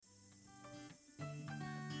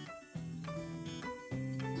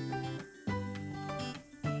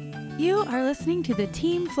You are listening to the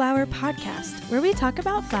Team Flower Podcast, where we talk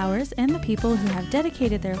about flowers and the people who have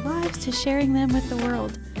dedicated their lives to sharing them with the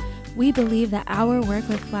world. We believe that our work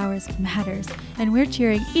with flowers matters, and we're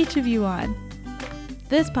cheering each of you on.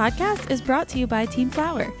 This podcast is brought to you by Team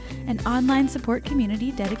Flower, an online support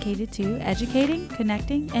community dedicated to educating,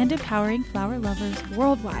 connecting, and empowering flower lovers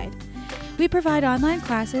worldwide. We provide online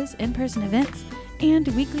classes, in-person events, and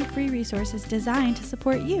weekly free resources designed to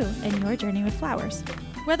support you in your journey with flowers.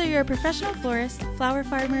 Whether you're a professional florist, flower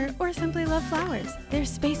farmer, or simply love flowers, there's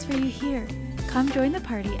space for you here. Come join the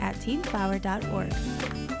party at teamflower.org.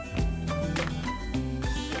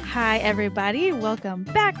 Hi, everybody. Welcome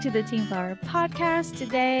back to the Team Flower Podcast.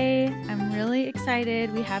 Today, I'm really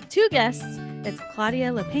excited. We have two guests. It's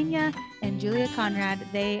Claudia LaPena and Julia Conrad.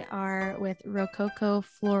 They are with Rococo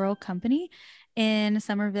Floral Company in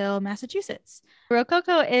Somerville, Massachusetts.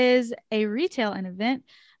 Rococo is a retail and event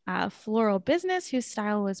floral business whose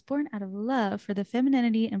style was born out of love for the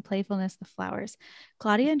femininity and playfulness of flowers.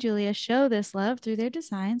 Claudia and Julia show this love through their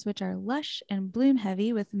designs, which are lush and bloom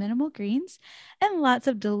heavy with minimal greens and lots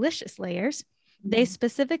of delicious layers. They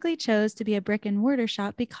specifically chose to be a brick and mortar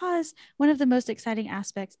shop because one of the most exciting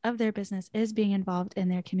aspects of their business is being involved in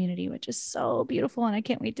their community, which is so beautiful. And I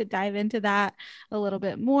can't wait to dive into that a little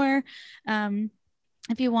bit more. If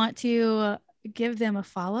you want to give them a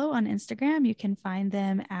follow on Instagram, you can find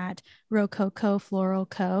them at Rococo Floral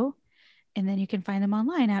Co. And then you can find them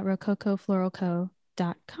online at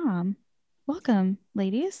rococofloralco.com. Welcome,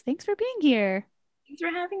 ladies. Thanks for being here. Thanks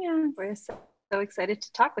for having us. We're so excited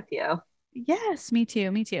to talk with you. Yes, me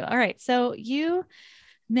too. Me too. All right. So you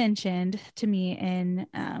mentioned to me in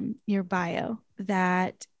your bio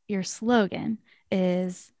that your slogan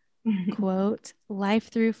is, quote, life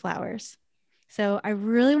through flowers. So I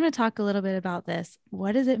really want to talk a little bit about this.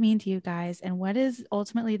 What does it mean to you guys? And what is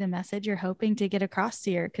ultimately the message you're hoping to get across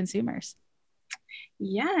to your consumers?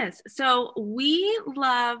 Yes. So we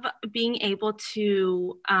love being able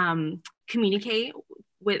to communicate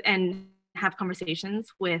with and have conversations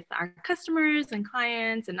with our customers and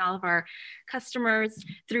clients and all of our customers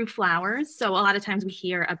through flowers. So a lot of times we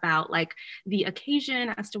hear about like the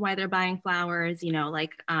occasion as to why they're buying flowers, you know,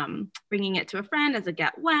 like bringing it to a friend as a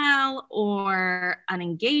get well or an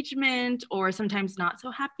engagement or sometimes not so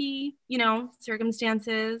happy, you know,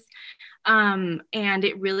 circumstances. And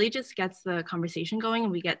it really just gets the conversation going,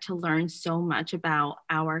 and we get to learn so much about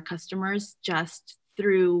our customers just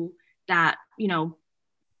through that, you know,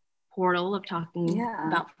 portal of talking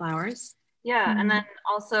about flowers. Yeah. And then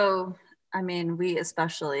also, I mean, we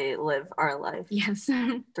especially live our life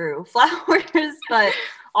through flowers, but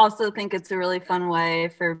also think it's a really fun way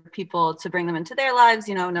for people to bring them into their lives,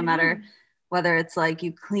 you know, no matter whether it's like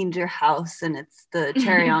you cleaned your house and it's the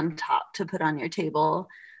cherry on top to put on your table,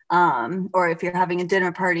 or if you're having a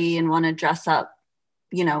dinner party and want to dress up,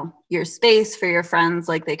 you know, your space for your friends,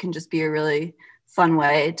 like they can just be a really fun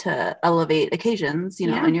way to elevate occasions, you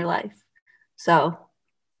know, in your life. So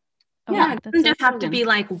it doesn't just have to be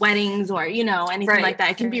like weddings or, you know, anything like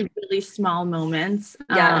that. It can be really small moments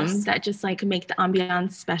that just like make the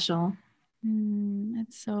ambiance special.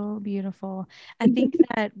 It's so beautiful. I think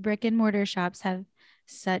that brick and mortar shops have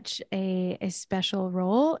such a special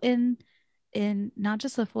role in not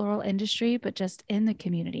just the floral industry, but just in the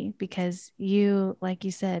community, because you, like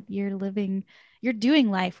you said, you're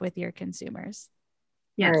doing life with your consumers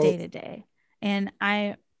day to day. And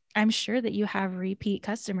I'm sure that you have repeat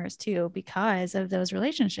customers too, because of those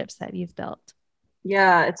relationships that you've built.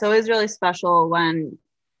 Yeah. It's always really special when,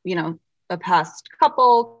 you know, a past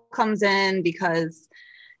couple comes in because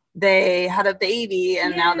they had a baby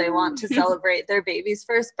and now they want to celebrate their baby's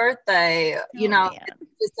first birthday. You know,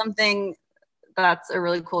 it's something that's a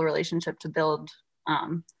really cool relationship to build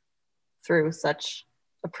through such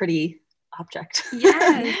a pretty object.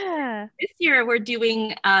 This year we're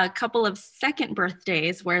doing a couple of second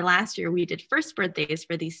birthdays, where last year we did first birthdays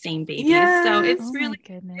for these same babies. So it's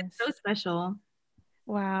it's so special.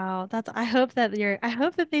 Wow. I hope that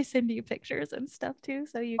they send you pictures and stuff too,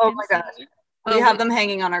 so you can see. Gosh. We have them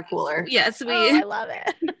hanging on our cooler. Yes, I love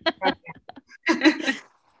it.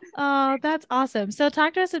 Oh, that's awesome. So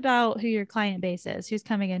talk to us about who your client base is, who's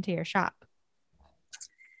coming into your shop.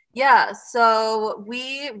 Yeah, so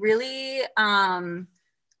we really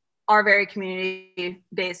are very community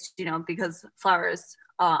based, you know, because flowers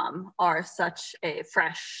are such a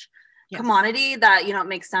fresh commodity that, you know, it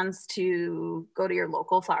makes sense to go to your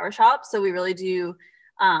local flower shop. So we really do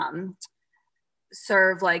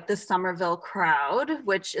serve like the Somerville crowd,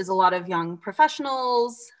 which is a lot of young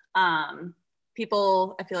professionals,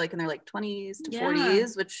 people I feel like in their like 20s to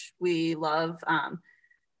 40s, which we love.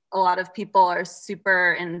 a lot of people are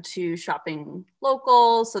super into shopping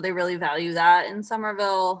local, so they really value that in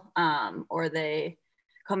Somerville, or they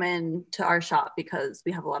come in to our shop because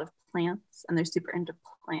we have a lot of plants and they're super into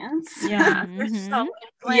plants. Yeah, they're so into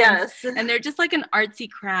plants. Yes. And they're just like an artsy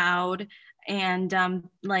crowd, and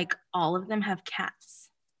like all of them have cats.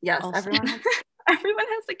 Yes, everyone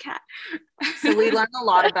has a cat. So we learn a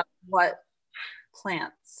lot about what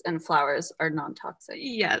plants and flowers are non-toxic.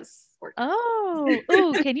 Yes. Oh,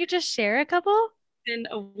 can you just share a couple? In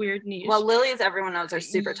a weird niche. Well, lilies, everyone knows, are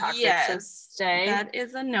super toxic. Yes, so stay. That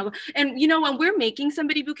is a no. And you know, when we're making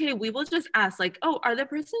somebody bouquet, we will just ask, like, oh,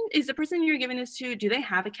 is the person you're giving this to, do they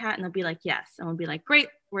have a cat? And they'll be like, yes. And we'll be like, great,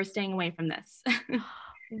 we're staying away from this.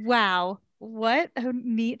 Wow. What a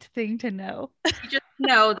neat thing to know. You just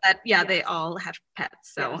know that, yeah, yes, they all have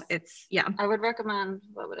pets. So yes, it's, yeah. I would recommend,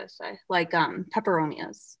 what would I say? Like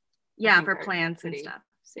peperonias. Yeah, for plants and stuff.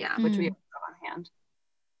 Yeah. Which we have on hand.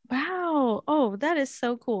 Wow. Oh, that is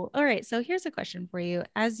so cool. All right. So here's a question for you.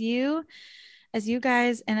 As you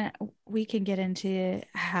guys, and we can get into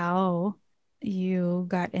how you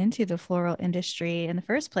got into the floral industry in the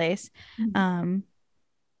first place. Mm-hmm.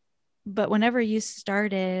 But whenever you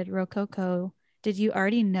started Rococo, did you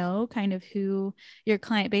already know kind of who your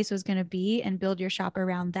client base was going to be and build your shop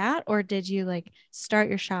around that? Or did you like start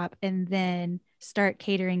your shop and then start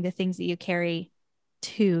catering the things that you carry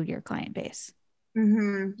to your client base?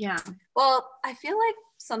 Mm-hmm. Yeah. Well, I feel like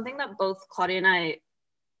something that both Claudia and I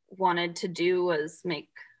wanted to do was make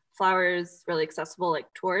flowers really accessible,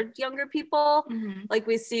 like toward younger people. Mm-hmm. Like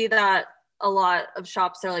we see that a lot of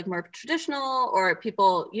shops are like more traditional, or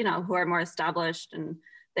people, you know, who are more established in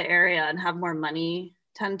the area and have more money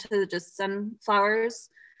tend to just send flowers.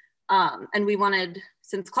 And we wanted,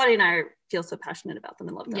 since Claudia and I feel so passionate about them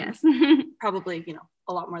and love them, yes, probably, you know,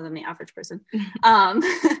 a lot more than the average person.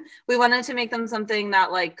 We wanted to make them something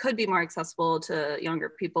that like could be more accessible to younger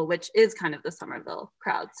people, which is kind of the Somerville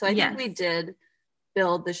crowd. So I think we did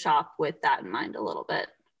build the shop with that in mind a little bit.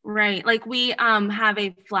 Right. Like we have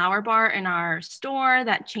a flower bar in our store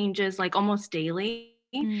that changes like almost daily.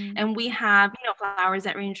 Mm. And we have, you know, flowers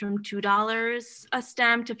that range from $2 a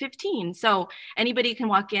stem to $15. So anybody can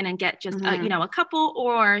walk in and get just, you know, a couple,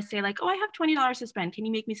 or say like, oh, I have $20 to spend. Can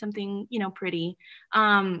you make me something, you know, pretty?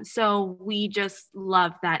 So we just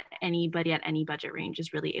love that anybody at any budget range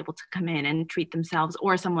is really able to come in and treat themselves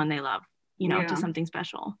or someone they love, you know, to something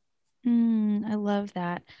special. I love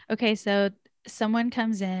that. Okay. So someone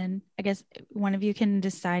comes in, I guess one of you can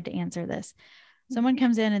decide to answer this. Someone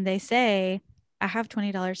comes in and they say, I have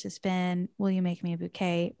 $20 to spend. Will you make me a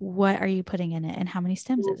bouquet? What are you putting in it? And how many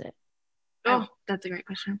stems is it? Oh, that's a great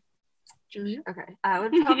question. Julia? Okay. I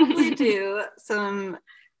would probably do some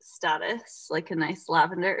status, like a nice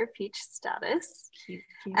lavender or peach status. Cute.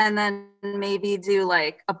 And then maybe do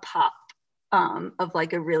like a pop of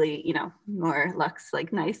like a really, you know, more luxe,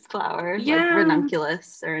 like nice flower, like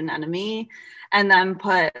ranunculus or anemone, and then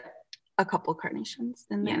put a couple carnations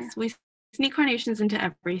in there. Yes, we sneak carnations into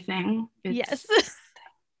everything. It's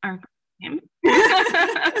our name.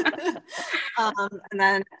 And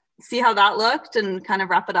then see how that looked and kind of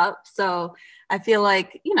wrap it up. So I feel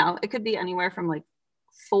like, you know, it could be anywhere from like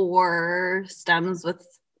 4 stems with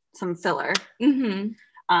some filler.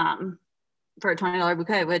 For a $20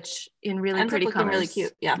 bouquet, which in really pretty colors. Really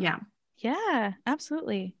cute. Yeah,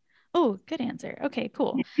 absolutely. Oh, good answer. Okay,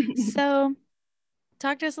 cool. So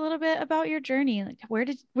talk to us a little bit about your journey. Like where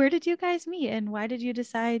did you guys meet, and why did you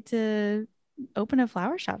decide to open a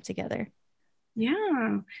flower shop together?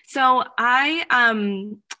 Yeah. So I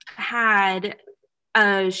had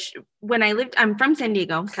when I lived, I'm from San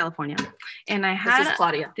Diego, California, and I had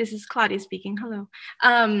This is Claudia speaking. Hello.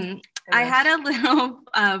 I had a little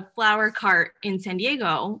flower cart in San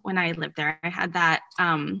Diego when I lived there. I had that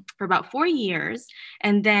for about 4 years,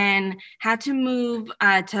 and then had to move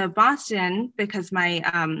to Boston because my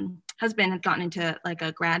husband had gotten into like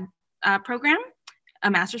a grad program, a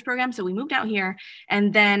master's program. So we moved out here,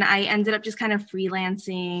 and then I ended up just kind of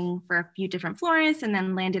freelancing for a few different florists, and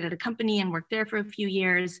then landed at a company and worked there for a few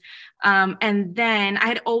years. And then I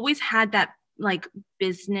had always had that like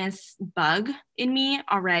business bug in me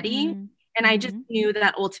already. And I just knew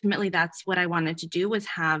that ultimately that's what I wanted to do, was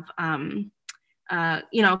have,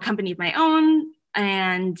 you know, a company of my own.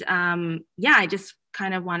 And I just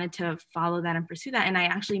kind of wanted to follow that and pursue that. And I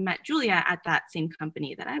actually met Julia at that same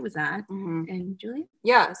company that I was at. And Julia?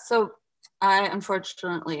 Yeah. So I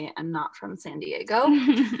unfortunately am not from San Diego.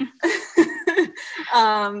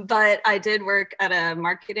 But I did work at a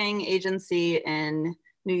marketing agency in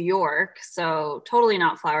New York, so totally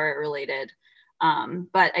not flower related.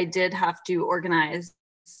 But I did have to organize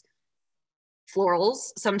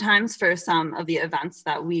florals sometimes for some of the events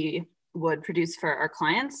that we would produce for our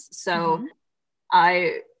clients. So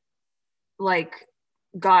I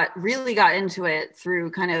got into it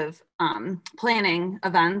through kind of planning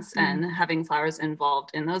events and having flowers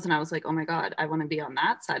involved in those. And I was like, oh my God, I want to be on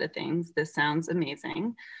that side of things. This sounds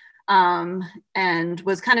amazing. And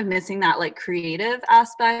was kind of missing that like creative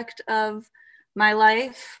aspect of my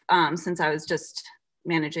life since I was just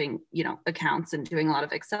managing, accounts and doing a lot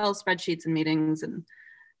of Excel spreadsheets and meetings, and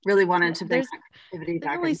really wanted to bring creativity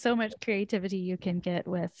back. There's only so much creativity you can get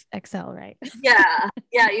with Excel, right? Yeah,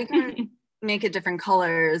 you can make it different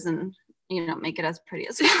colors and make it as pretty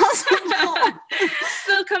as possible.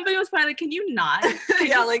 The company was probably like, can you not?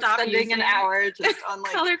 Like spending an hour just on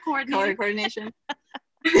like color coordination.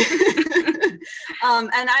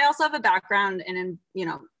 And I also have a background in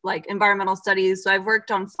like environmental studies, so I've worked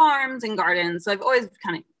on farms and gardens, so I've always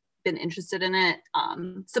kind of been interested in it.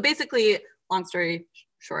 So basically, long story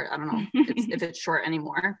short, I don't know if it's short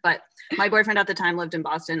anymore, but my boyfriend at the time lived in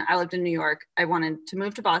Boston. I lived in New York. I wanted to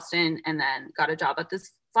move to Boston and then got a job at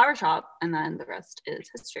this flower shop, and then the rest is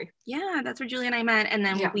history. Yeah, that's where Julia and I met. And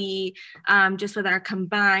then we just with our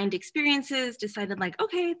combined experiences decided like,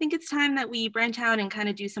 okay, I think it's time that we branch out and kind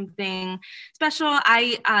of do something special.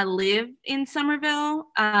 I live in Somerville.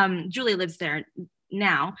 Julia lives there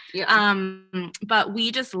now. But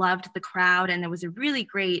we just loved the crowd, and there was a really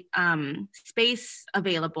great space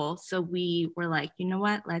available. So we were like, you know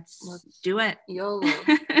what, let's do it. YOLO.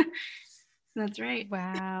 That's right.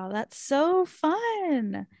 Wow, that's so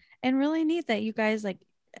fun and really neat that you guys like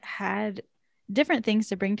had different things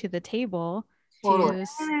to bring to the table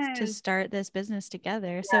to start this business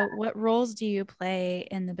together. So what roles do you play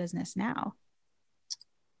in the business now?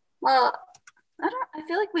 Well, I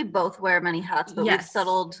feel like we both wear many hats, but we've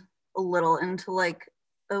settled a little into like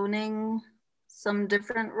owning some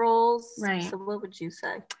different roles. Right. So what would you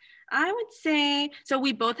say? I would say, so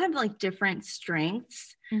we both have like different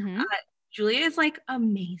strengths. Julia is like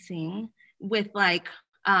amazing with like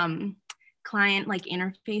client like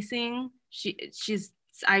interfacing.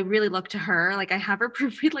 I really look to her. Like I have her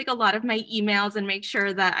proofread like a lot of my emails and make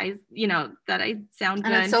sure that I sound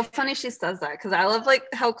good. And it's so funny she says that, because I love like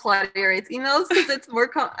how Claudia writes emails, because it's more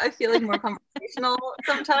I feel like more conversational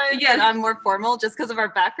sometimes. And I'm more formal just because of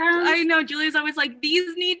our background. I know Julia's always like,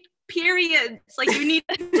 these need periods. Like you need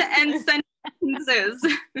to end sentences.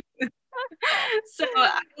 So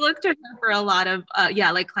I look to her for a lot of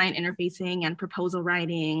like client interfacing and proposal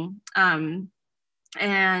writing. And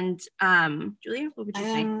Julia, what would you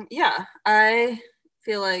say? I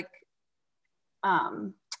feel like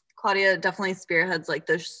Claudia definitely spearheads like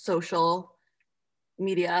the social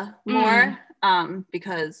media more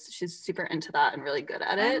because she's super into that and really good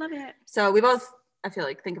at it. I love it. So we both, I feel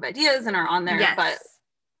like, think of ideas and are on there, but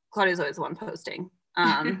Claudia's always the one posting.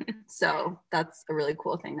 So that's a really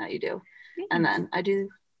cool thing that you do. Thanks. And then I do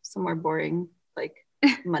some more boring like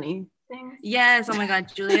money things. Yes. Oh my God.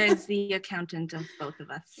 Julia is the accountant of both of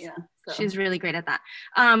us. Yeah. So. She's really great at that.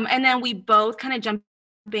 And then we both kind of jump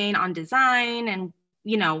in on design, and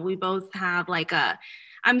we both have like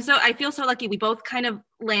I feel so lucky. We both kind of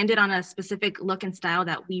landed on a specific look and style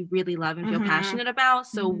that we really love and feel passionate about.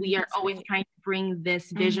 So we are always trying to bring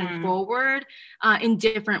this vision forward in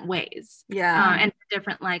different ways. Yeah. And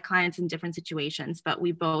different like clients in different situations, but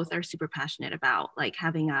we both are super passionate about like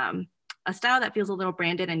having a style that feels a little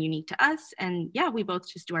branded and unique to us. And we both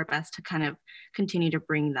just do our best to kind of continue to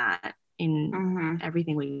bring that in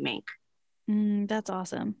everything we make. That's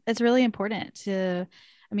awesome. It's really important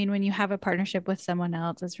when you have a partnership with someone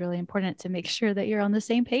else, it's really important to make sure that you're on the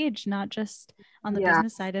same page, not just on the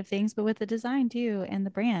business side of things, but with the design too and the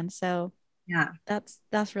brand. So that's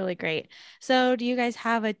really great. So do you guys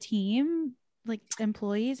have a team, like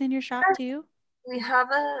employees in your shop too? We have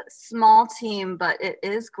a small team, but it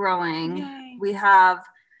is growing. Yay. We have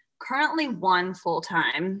currently one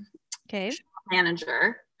full-time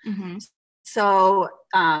manager. So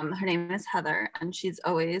her name is Heather, and she's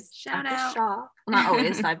always at the shop. Well, not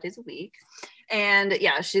always, 5 days a week. And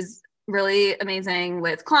she's really amazing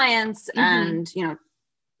with clients and,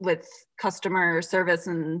 with customer service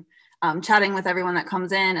and chatting with everyone that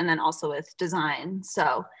comes in, and then also with design.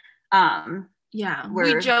 So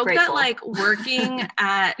we joke grateful. That like working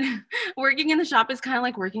in the shop is kind of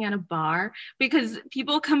like working at a bar, because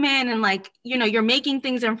people come in and like, you're making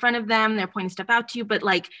things in front of them, they're pointing stuff out to you, but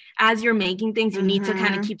like as you're making things, you need to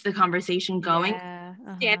kind of keep the conversation going.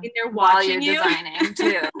 standing there while watching you're designing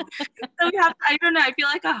too. So you have, I don't know, I feel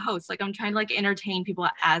like a host, like I'm trying to like entertain people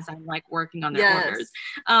as I'm like working on their orders.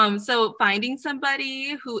 So finding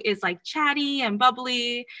somebody who is like chatty and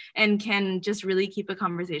bubbly and can just really keep a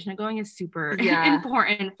conversation going is super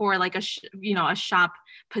important for like a shop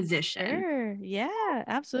position. Sure. Yeah,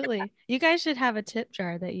 absolutely. You guys should have a tip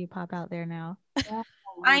jar that you pop out there now.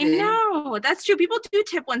 I know, that's true. People do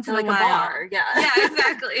tip once in like a while. A bar, yeah,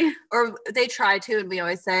 exactly. Or they try to, and we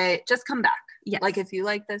always say, just come back. Yes. Like if you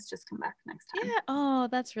like this, just come back next time. Yeah. Oh,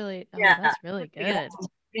 that's really good. You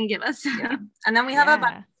can give us. And then we have a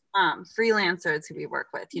bunch of freelancers who we work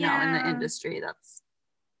with, you know, in the industry. That's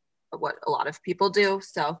what a lot of people do.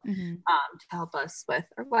 So to help us with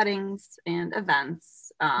our weddings and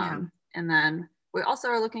events. And then we also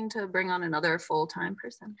are looking to bring on another full-time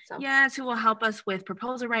person. So yes, who will help us with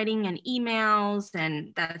proposal writing and emails.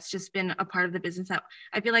 And that's just been a part of the business that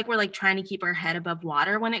I feel like we're like trying to keep our head above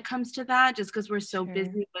water when it comes to that, just because we're so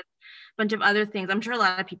busy with a bunch of other things. I'm sure a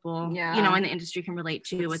lot of people, you know, in the industry can relate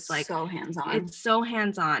to. It's like so hands-on. It's so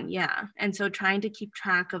hands-on. Yeah. And so trying to keep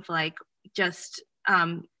track of like just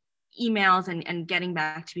emails and getting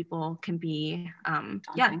back to people can be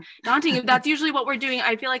daunting. That's usually what we're doing.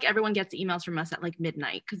 I feel like everyone gets emails from us at like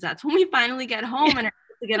midnight because that's when we finally get home and are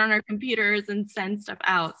able to get on our computers and send stuff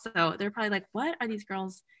out. So they're probably like, what are these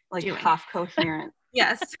girls like doing? Half coherent.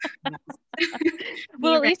 Yes.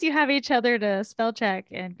 Well, at least you have each other to spell check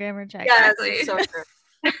and grammar check. Yeah, exactly. So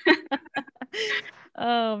true.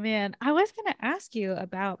 Oh man, I was going to ask you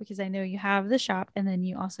about, because I know you have the shop and then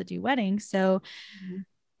you also do weddings. So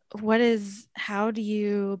how do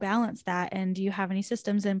you balance that? And do you have any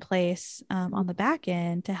systems in place on the back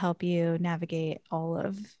end to help you navigate all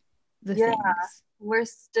of the things? We're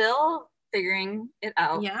still figuring it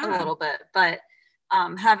out a little bit, but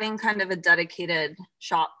having kind of a dedicated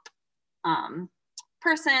shop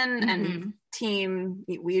person and team,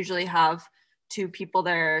 we usually have 2 people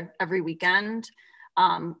there every weekend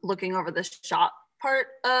looking over the shop part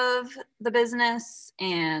of the business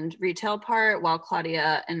and retail part, while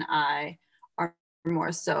Claudia and I are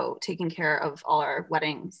more so taking care of all our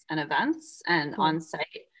weddings and events and on-site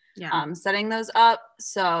setting those up.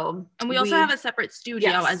 So, and we also have a separate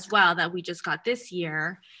studio as well that we just got this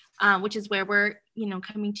year, which is where we're, you know,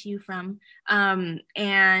 coming to you from.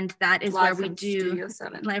 And that is live where we do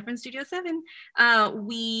live from Studio 7.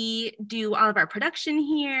 We do all of our production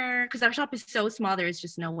here because our shop is so small. There is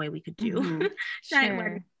just no way we could do giant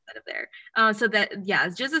work out of there. So that,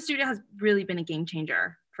 just the studio has really been a game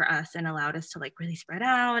changer for us and allowed us to like really spread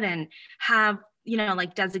out and have, you know,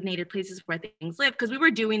 like designated places where things live, because we were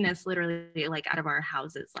doing this literally like out of our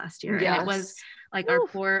houses last year. And it was like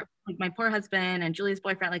my poor husband and Julia's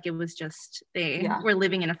boyfriend, like it was just they were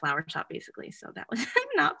living in a flower shop basically, so that was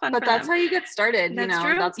not fun. But that's how you get started. That's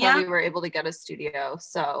true. That's how we were able to get a studio.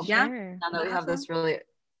 So now that we have this really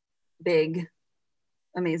big,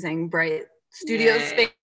 amazing, bright studio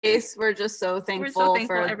space, we're just so thankful,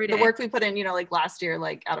 for the work we put in, you know, like last year,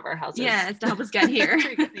 like out of our houses. It's to help us get here.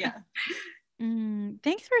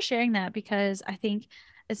 Thanks for sharing that, because I think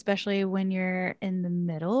especially when you're in the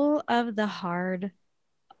middle of the hard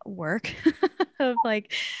work of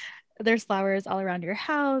like there's flowers all around your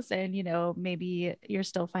house and, you know, maybe you're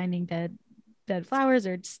still finding dead flowers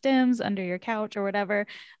or stems under your couch or whatever,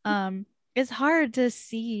 it's hard to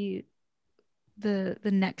see the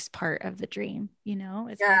next part of the dream, you know.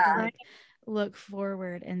 It's hard to like look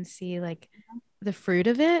forward and see like the fruit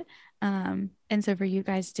of it. And so for you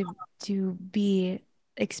guys to be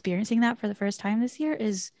experiencing that for the first time this year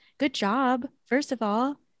is good job. First of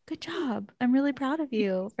all, good job. I'm really proud of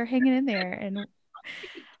you for hanging in there and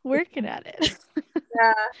working at it.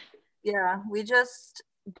 We just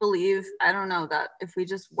believe, I don't know, that if we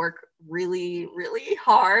just work really, really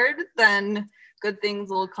hard, then good things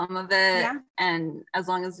will come of it. And as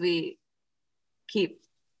long as we keep,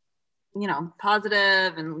 you know,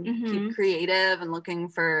 positive and keep creative and looking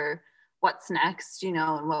for what's next, you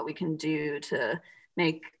know, and what we can do to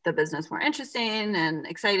make the business more interesting and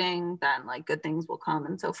exciting, then like good things will come.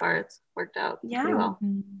 And so far it's worked out pretty well.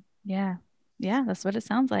 Yeah, that's what it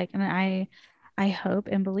sounds like. And I hope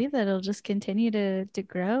and believe that it'll just continue to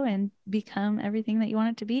grow and become everything that you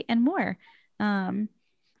want it to be and more. But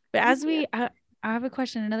as I have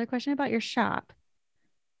another question about your shop,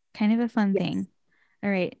 kind of a fun thing. All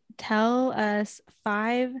right, tell us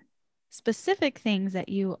 5 specific things that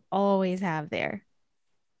you always have there.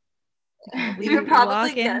 You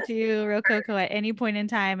walk into Rococo at any point in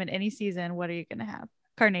time in any season, what are you gonna have?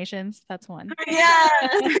 Carnations, that's one.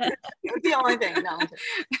 It's the only thing.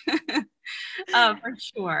 For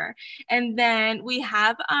sure. And then we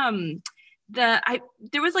have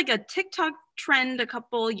there was like a TikTok trend a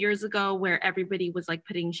couple years ago where everybody was like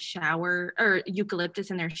putting shower or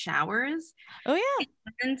eucalyptus in their showers. Oh yeah.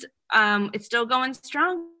 And it's still going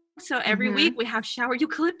strong. So every week we have shower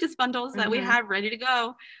eucalyptus bundles that we have ready to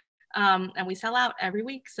go. And we sell out every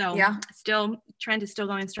week. So trend is still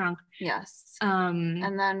going strong. Yes.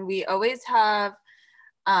 And then we always have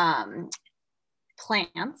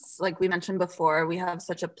plants. Like we mentioned before, we have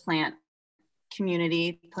such a plant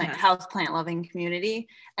community, house plant loving community,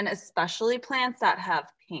 and especially plants that have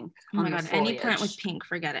pink. Oh my God, any plant with pink,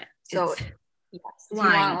 forget it. So yes, if you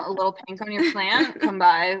want a little pink on your plant, come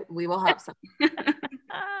by. We will have some.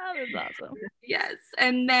 That's awesome. Yes.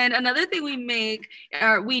 And then another thing we make,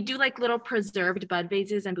 we do like little preserved bud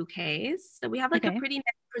vases and bouquets. So we have like a pretty nice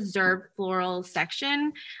preserved floral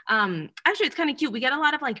section. Actually, it's kind of cute. We get a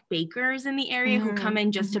lot of like bakers in the area who come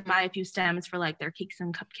in just to buy a few stems for like their cakes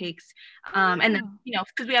and cupcakes. And then, you know,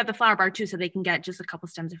 because we have the flower bar too, so they can get just a couple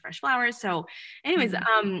stems of fresh flowers. So anyways,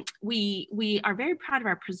 we are very proud of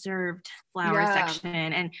our preserved flower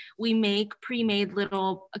section, and we make pre-made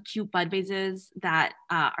little cute bud vases that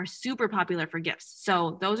are super popular for gifts.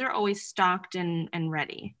 So those are always stocked and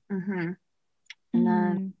ready. And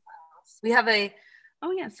then we have a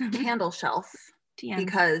candle shelf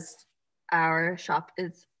because our shop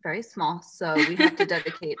is very small, so we have to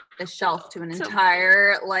dedicate a shelf to an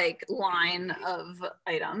entire like line of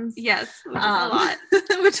items. Yes, which is a lot.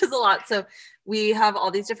 Which is a lot. So we have all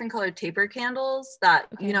these different colored taper candles that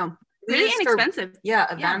you know, really inexpensive.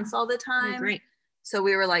 Events all the time. They're great. So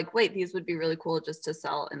we were like, wait, these would be really cool just to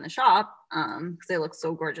sell in the shop because they look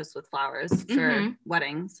so gorgeous with flowers for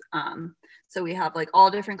weddings. So we have like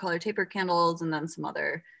all different color taper candles and then some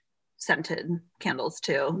other scented candles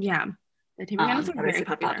too. Yeah. The taper candles are very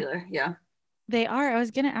popular. Yeah. They are. I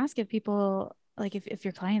was going to ask if people, like if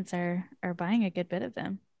your clients are buying a good bit of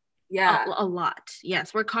them. Yeah. A lot.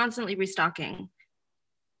 Yes. We're constantly restocking.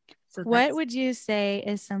 So what would you say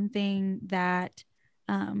is something that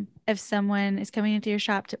if someone is coming into your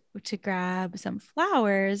shop to grab some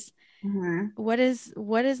flowers, what is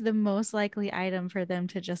the most likely item for them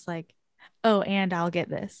to just like, oh, and I'll get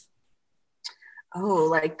this? Oh,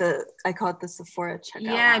 like I call it the Sephora checkout.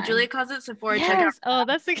 Yeah, line. Julia calls it Sephora checkout. Oh,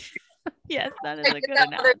 that's yes, that is a good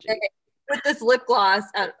analogy. With this lip gloss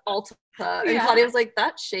at Ulta, and Claudia was like,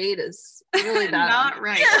 "That shade is really bad." Not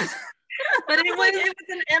right. But it was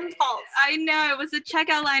an impulse. I know, it was a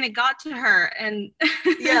checkout line. It got to her, and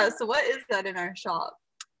So what is that in our shop?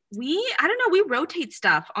 I don't know. We rotate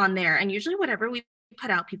stuff on there, and usually whatever we put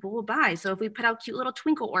out, people will buy. So if we put out cute little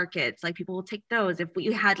twinkle orchids, like people will take those. If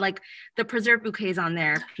we had like the preserved bouquets on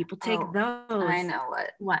there, people take those. I know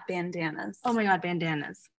what bandanas. Oh my God,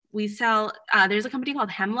 bandanas. We sell, there's a company called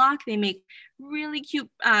Hemlock. They make really cute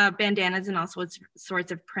bandanas and all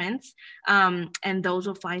sorts of prints. And those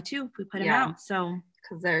will fly too if we put them out. So,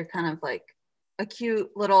 because they're kind of like a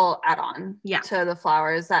cute little add-on to the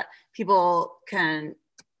flowers that people can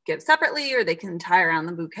give separately, or they can tie around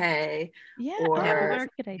the bouquet. Or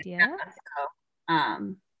good idea.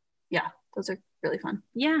 So, those are really fun.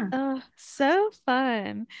 Yeah. Oh, so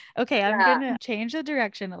fun. Okay, I'm gonna change the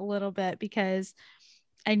direction a little bit because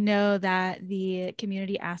I know that the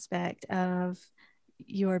community aspect of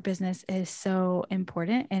your business is so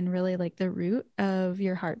important and really like the root of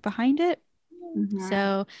your heart behind it.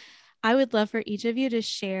 So I would love for each of you to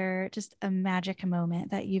share just a magic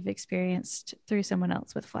moment that you've experienced through someone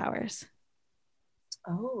else with flowers.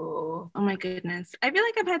 Oh my goodness. I feel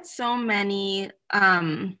like I've had so many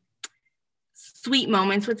sweet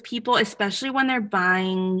moments with people, especially when they're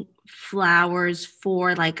buying flowers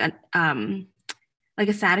for like a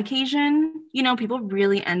sad occasion. You know, people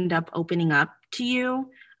really end up opening up to you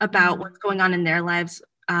about what's going on in their lives,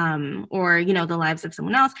 or, you know, the lives of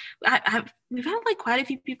someone else. We've had like quite a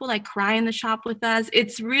few people like cry in the shop with us.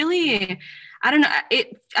 It's really, I don't know.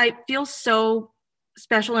 I feel so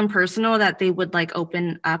special and personal that they would like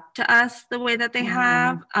open up to us the way that they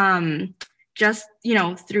have, just, you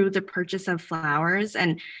know, through the purchase of flowers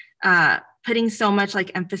and putting so much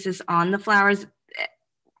like emphasis on the flowers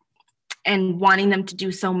and wanting them to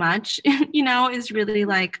do so much, you know, is really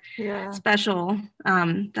like special.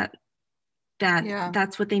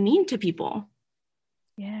 That's what they mean to people.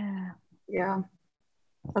 Yeah.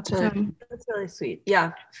 That's really sweet.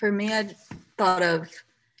 Yeah. For me, I thought of,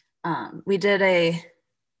 we did a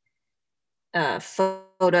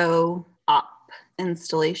photo op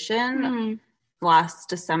installation last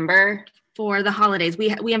December. For the holidays,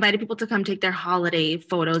 we invited people to come take their holiday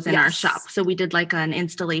photos in our shop. So we did like an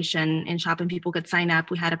installation in shop and people could sign up.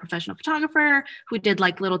 We had a professional photographer who did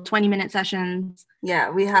like little 20-minute sessions.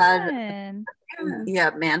 Yeah, we had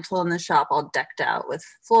mantle in the shop all decked out with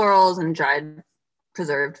florals and dried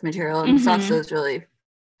preserved material and stuff. So it was really,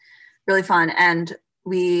 really fun. And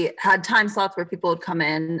we had time slots where people would come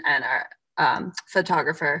in, and our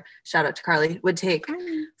photographer, shout out to Carly, would take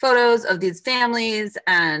photos of these families,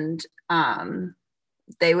 and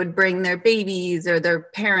they would bring their babies or their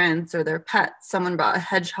parents or their pets. Someone brought a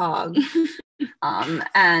hedgehog.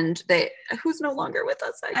 And who's no longer with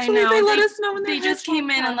us, actually. They let us know when they just came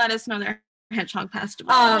in and let us know their hedgehog passed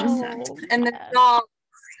away. And the dogs.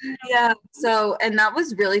 Yeah. So, and that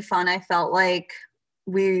was really fun. I felt like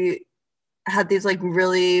we had these like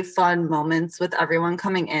really fun moments with everyone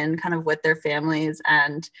coming in kind of with their families,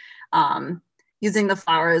 and using the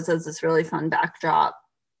flowers as this really fun backdrop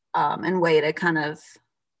and way to kind of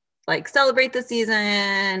like celebrate the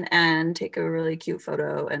season and take a really cute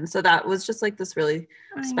photo. And so that was just like this really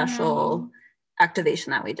special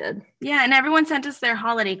activation that we did. Yeah, and everyone sent us their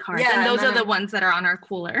holiday cards, and those are the ones that are on our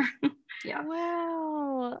cooler. Yeah.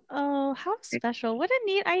 Wow. Oh, how special. What a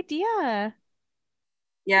neat idea.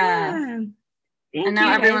 Yeah. And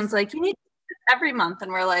now everyone's like, you need every month,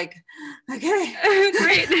 and we're like, okay.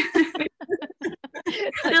 Great.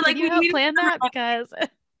 They're like, you help plan that? Because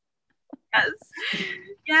yes.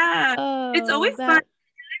 Yeah. It's always fun.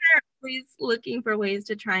 They're always looking for ways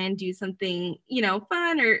to try and do something,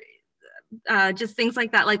 fun or just things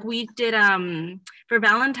like that. Like we did for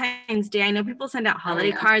Valentine's Day. I know people send out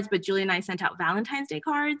holiday cards, but Julie and I sent out Valentine's Day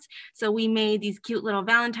cards. So we made these cute little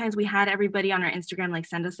Valentines. We had everybody on our Instagram like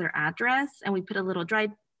send us their address, and we put a little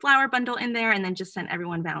dried flower bundle in there, and then just sent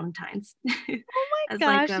everyone Valentines. Oh my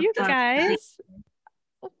gosh, like you guys.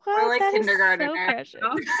 We're like kindergartners. So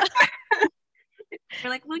we're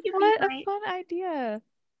like, what a fun idea.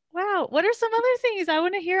 Wow. What are some other things? I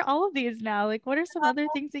want to hear all of these now. Like, what are some other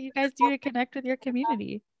things that you guys do to connect with your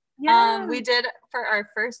community? We did for our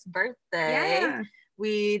first birthday,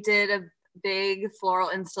 we did a big floral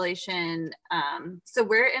installation. So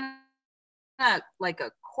we're in an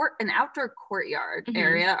outdoor courtyard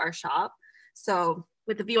area, our shop. So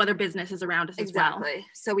with a few other businesses around us as well. Exactly.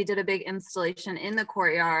 So we did a big installation in the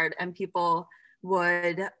courtyard, and people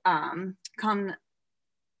would come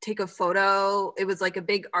take a photo. It was like a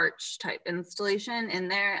big arch type installation in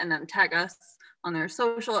there, and then tag us on their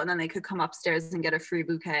social, and then they could come upstairs and get a free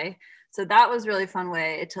bouquet. So that was really fun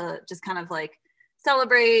way to just kind of like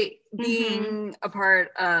celebrate being a part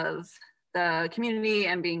of the community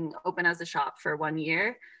and being open as a shop for 1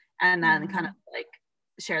 year, and then kind of like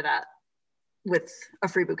share that with a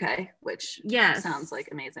free bouquet, which sounds like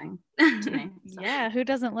amazing to me. So. Yeah, who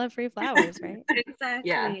doesn't love free flowers, right?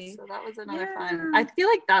 Exactly. Yeah, so that was another fun. I feel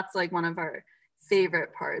like that's like one of our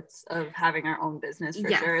favorite parts of having our own business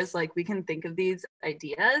for sure, is like we can think of these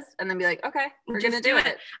ideas and then be like, okay, we're gonna do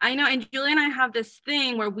it. I know. And Julie and I have this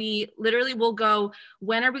thing where we literally will go,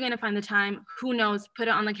 when are we gonna find the time? Who knows? Put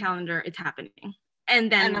it on the calendar. It's happening.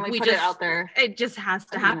 And then we put just it out there. It just has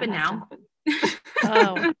to happen now.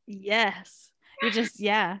 Oh yes. You just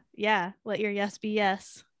let your yes be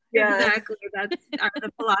yes. Yeah, exactly. That's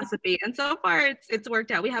the philosophy, and so far it's worked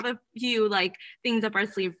out. We have a few like things up our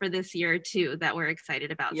sleeve for this year too that we're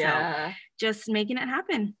excited about. So just making it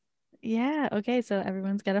happen. Yeah. Okay. So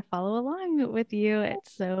everyone's got to follow along with you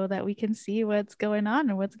so that we can see what's going on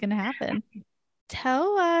and what's going to happen.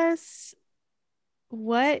 Tell us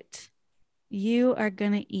what you are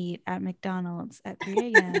going to eat at McDonald's at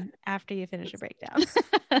 3 a.m. after you finish a breakdown.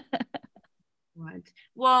 What?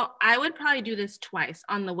 Well, I would probably do this twice,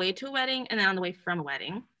 on the way to a wedding and then on the way from a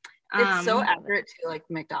wedding. It's so accurate to like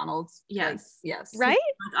McDonald's. Yes. Like, yes. Right?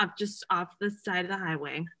 Just off the side of the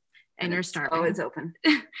highway, and you're starving. Oh, it's open.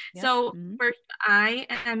 So first, I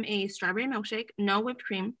am a strawberry milkshake, no whipped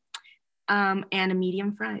cream, and a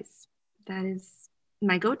medium fries. That is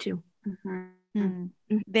my go-to.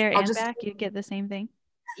 There and back, you get the same thing?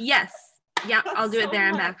 Yes. Yeah, I'll do it there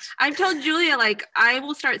and back. I've told Julia, like, I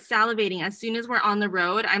will start salivating as soon as we're on the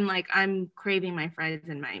road. I'm craving my fries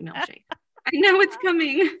and my milkshake. I know it's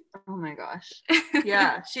coming. Oh my gosh.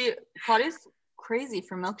 Yeah, Claudia's crazy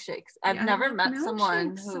for milkshakes. I've never met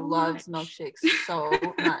someone who loves milkshakes so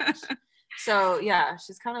much. So yeah,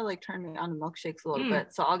 she's kind of like turned me on to milkshakes a little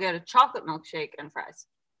bit. So I'll get a chocolate milkshake and fries.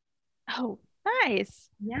 Oh, nice.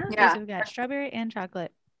 Yeah. Okay, so we've got strawberry and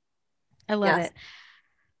chocolate. I love it.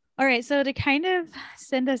 All right, so to kind of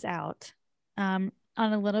send us out on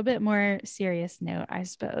a little bit more serious note, I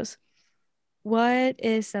suppose, what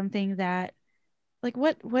is something that, like,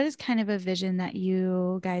 what is kind of a vision that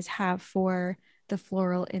you guys have for the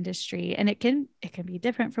floral industry? And it can be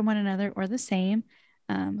different from one another or the same.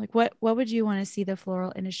 Like, what would you want to see the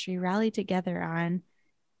floral industry rally together on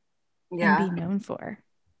and be known for?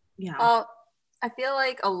 Yeah. Well, I feel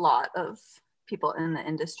like a lot of people in the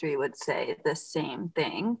industry would say the same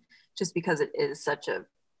thing, just because it is such a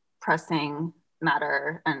pressing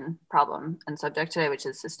matter and problem and subject today, which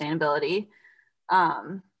is sustainability.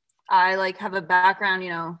 I like have a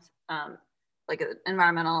background, like an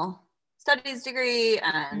environmental studies degree,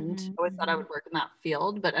 and always thought I would work in that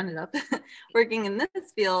field, but ended up working in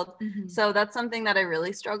this field. So that's something that I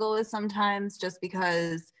really struggle with sometimes, just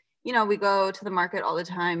because, we go to the market all the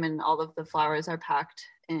time and all of the flowers are packed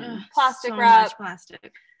in plastic wrap. Much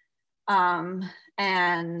plastic.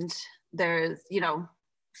 And there's,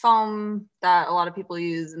 foam that a lot of people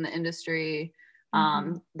use in the industry.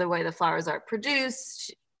 The way the flowers are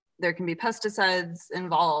produced, there can be pesticides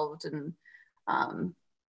involved, and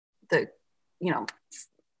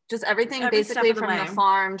just everything basically from the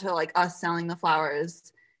farm to like us selling the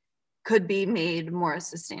flowers could be made more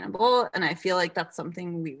sustainable. And I feel like that's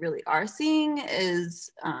something we really are seeing is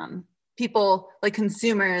people, like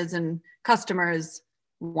consumers and customers,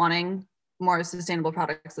 wanting more sustainable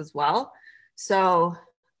products as well. So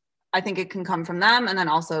I think it can come from them, and then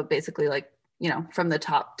also basically like, from the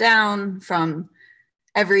top down, from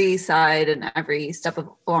every side and every step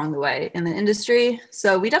along the way in the industry.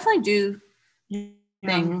 So we definitely do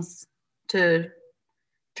things to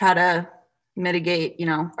try to mitigate,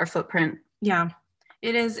 our footprint. Yeah,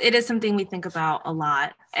 it is something we think about a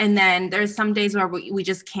lot. And then there's some days where we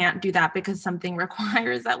just can't do that because something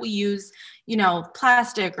requires that we use,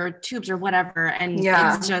 plastic or tubes or whatever. And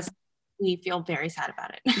it's just, we feel very sad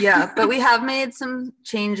about it. Yeah, but we have made some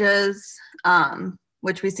changes,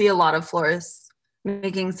 which we see a lot of florists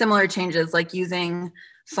making similar changes, like using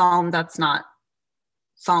foam that's not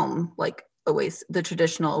foam like the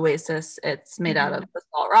traditional Oasis. It's made out of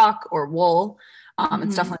basalt rock or wool.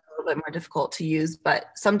 It's definitely a little bit more difficult to use, but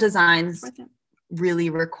some designs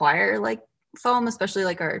really require like foam, especially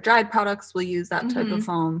like our dried products will use that type of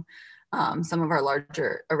foam. Some of our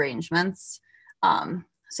larger arrangements.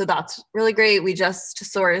 So that's really great. We just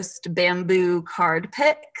sourced bamboo card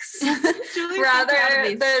picks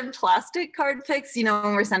rather than plastic card picks,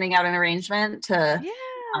 when we're sending out an arrangement to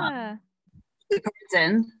the cards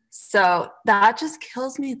in. So that just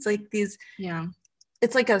kills me. It's like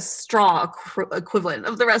it's like a straw equivalent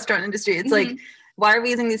of the restaurant industry. It's like, why are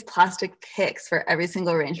we using these plastic picks for every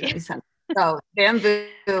single arrangement we send? So bamboo,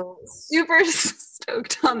 super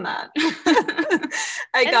stoked on that.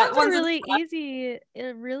 I got one really easy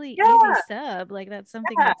sub. Like that's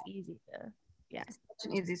something that's easy to, such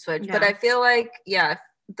an easy switch. But I feel like,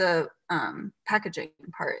 the packaging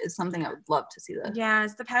part is something I would love to see that.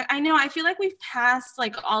 Yes, I know. I feel like we've passed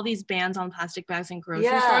like all these bans on plastic bags in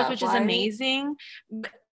grocery stores, which is amazing.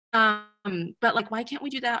 But like, why can't we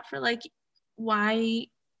do that for like, why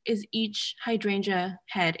is each hydrangea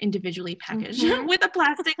head individually packaged with a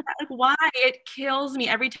plastic bag? Why? It kills me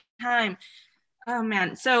every time. Oh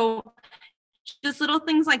man. So just little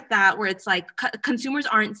things like that where it's like consumers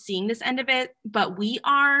aren't seeing this end of it, but we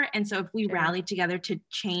are. And so if we rally together to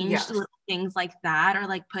change little things like that, or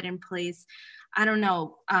like put in place, I don't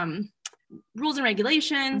know, rules and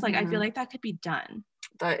regulations, like I feel like that could be done.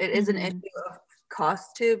 But it is an issue of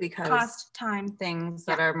cost too, because time things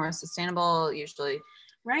that are more sustainable usually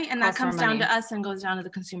and that comes down to us and goes down to the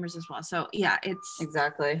consumers as well. So it's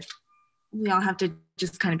exactly, we all have to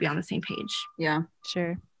just kind of be on the same page.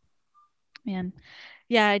 Sure. Man,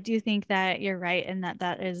 I do think that you're right, and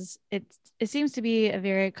that is it seems to be a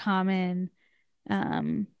very common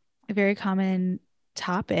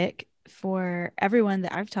topic for everyone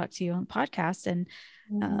that I've talked to on podcasts, and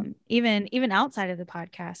even outside of the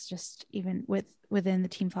podcast, just even within the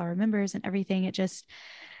Team Flower members and everything.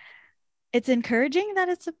 It's encouraging that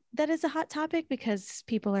it's a hot topic, because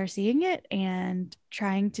people are seeing it and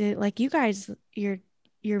trying to, like you guys, you're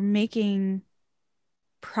making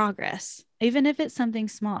progress, even if it's something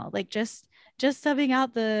small, like just subbing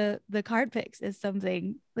out the card picks is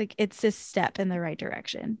something, like it's a step in the right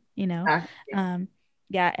direction, and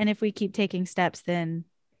if we keep taking steps, then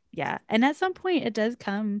and at some point it does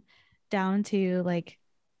come down to like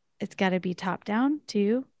it's got to be top down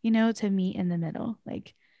too, to meet in the middle.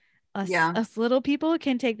 Like us little people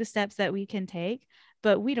can take the steps that we can take,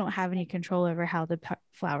 but we don't have any control over how the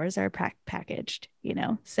flowers are packaged,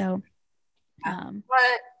 so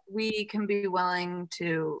but we can be willing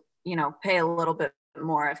to pay a little bit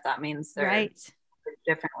more if that means they're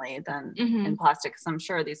differently than in plastic. Because I'm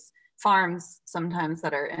sure these farms sometimes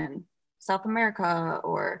that are in South America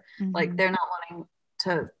or like they're not wanting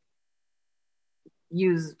to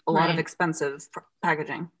use a lot of expensive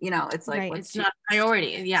packaging, it's like it's not a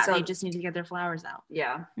priority. So they just need to get their flowers out.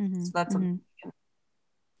 So that's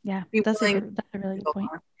that's a really good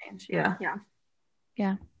point.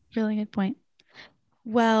 Yeah, really good point.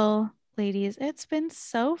 Well, ladies, it's been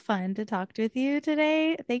so fun to talk with you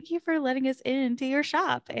today. Thank you for letting us into your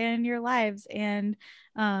shop and your lives and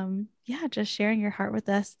just sharing your heart with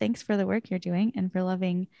us. Thanks for the work you're doing and for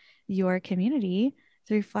loving your community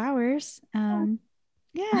through flowers.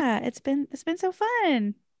 It's been so fun.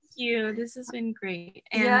 Thank you. This has been great.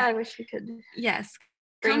 And I wish we could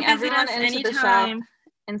bring everyone into the shop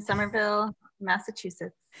in Somerville,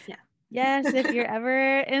 Massachusetts. Yeah. Yes, if you're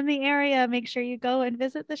ever in the area, make sure you go and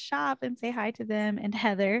visit the shop and say hi to them and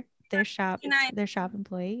Heather, their shop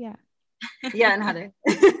employee. Yeah. Yeah, and Heather.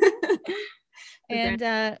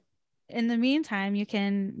 And in the meantime, you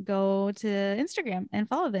can go to Instagram and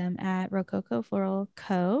follow them at Rococo Floral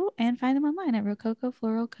Co. and find them online at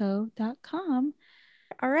rococofloralco.com.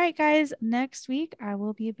 All right, guys, next week I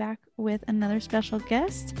will be back with another special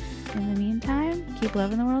guest. In the meantime, keep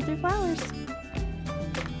loving the world through flowers.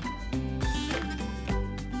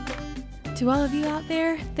 To all of you out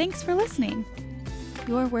there, thanks for listening.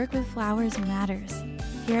 Your work with flowers matters.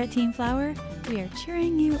 Here at Team Flower, we are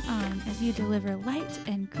cheering you on as you deliver light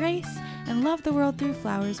and grace and love the world through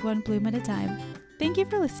flowers one bloom at a time. Thank you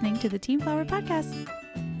for listening to the Team Flower Podcast.